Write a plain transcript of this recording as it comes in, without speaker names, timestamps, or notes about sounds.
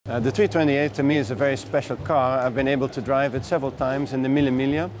The 328 to me is a very special car. I've been able to drive it several times in the Mille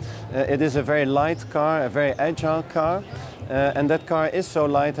Miglia. It is a very light car, a very agile car. And that car is so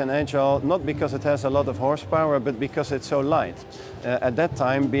light and agile not because it has a lot of horsepower, but because it's so light. At that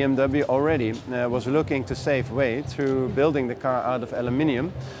time, BMW already was looking to save weight through building the car out of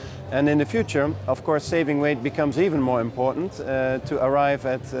aluminium. And in the future, of course, saving weight becomes even more important to arrive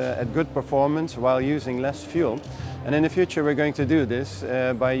at good performance while using less fuel. And in the future, we're going to do this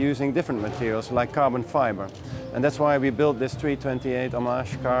by using different materials like carbon fiber. And that's why we built this 328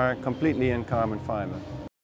 Hommage car completely in carbon fiber.